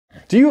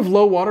Do you have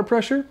low water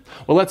pressure?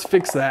 Well, let's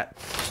fix that.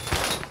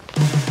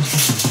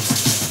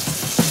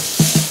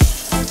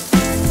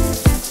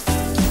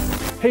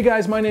 Hey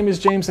guys, my name is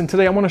James, and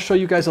today I want to show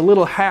you guys a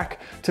little hack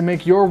to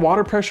make your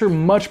water pressure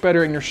much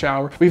better in your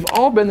shower. We've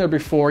all been there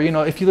before. You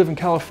know, if you live in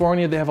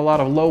California, they have a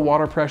lot of low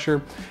water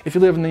pressure. If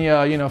you live in the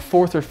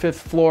 4th or 5th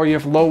floor, you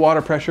have low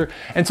water pressure.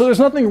 And so there's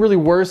nothing really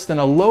worse than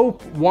a low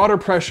water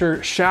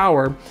pressure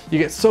shower. You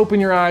get soap in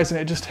your eyes and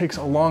it just takes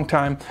a long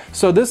time.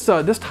 So this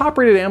top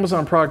rated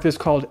Amazon product is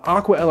called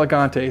Aqua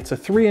Elegante. It's a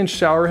 3-inch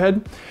shower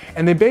head,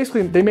 and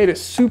they made it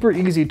super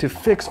easy to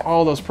fix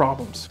all those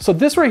problems. So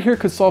this right here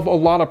could solve a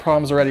lot of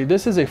problems already.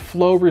 This is a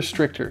flow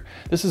restrictor.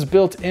 This is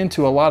built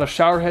into a lot of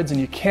shower heads and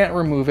you can't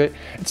remove it.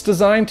 It's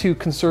designed to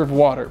conserve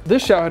water.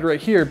 This shower head right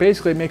here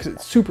basically makes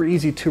it super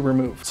easy to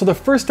remove. So the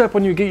first step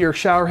when you get your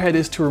shower head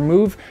is to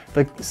remove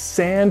the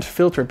sand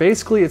filter.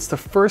 Basically, it's the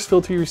first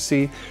filter you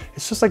see.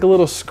 It's just like a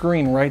little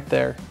screen right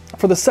there.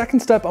 For the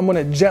second step, I'm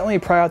going to gently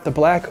pry out the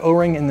black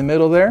O-ring in the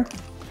middle there.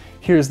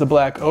 Here's the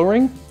black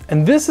O-ring.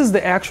 And this is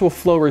the actual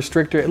flow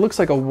restrictor. It looks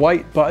like a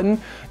white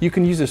button. You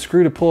can use a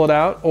screw to pull it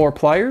out or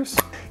pliers.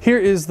 Here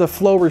is the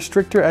flow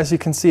restrictor. As you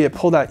can see, it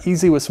pulled out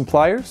easy with some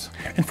pliers.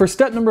 And for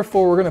step number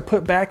 4, we're gonna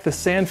put back the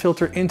sand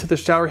filter into the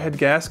shower head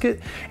gasket.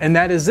 And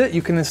that is it.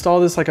 You can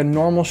install this like a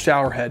normal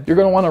shower head. You're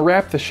gonna wanna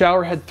wrap the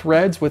shower head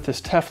threads with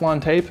this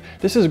Teflon tape.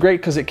 This is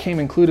great because it came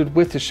included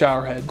with the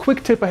shower head.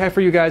 Quick tip I have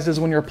for you guys is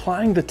when you're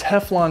applying the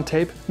Teflon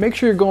tape, make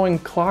sure you're going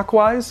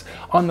clockwise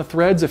on the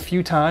threads a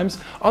few times.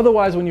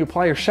 Otherwise, when you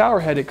apply your shower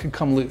head, it could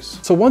come loose.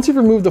 So once you've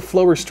removed the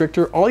flow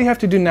restrictor, all you have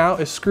to do now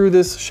is screw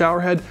this shower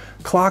head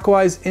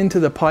clockwise into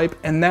the pipe,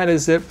 and that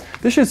is it.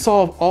 This should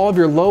solve all of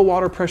your low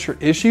water pressure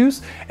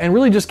issues and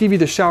really just give you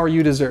the shower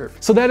you deserve.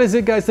 So that is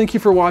it, guys. Thank you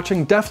for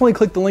watching. Definitely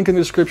click the link in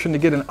the description to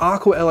get an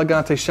Aqua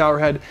Elegante shower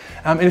head.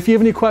 And if you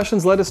have any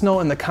questions, let us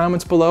know in the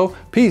comments below.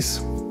 Peace.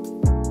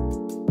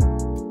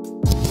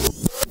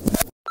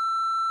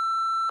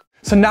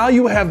 So now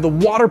you have the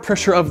water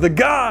pressure of the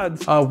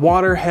gods.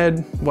 Water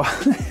head.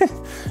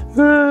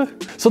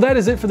 So that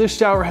is it for this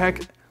shower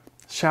hack.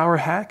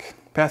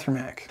 Bathroom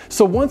hack.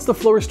 So once the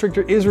flow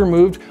restrictor is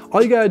removed,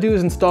 all you gotta do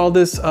is install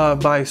this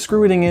by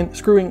screwing,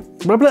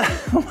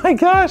 oh my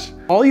gosh.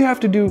 All you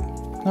have to do,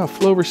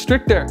 flow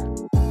restrictor.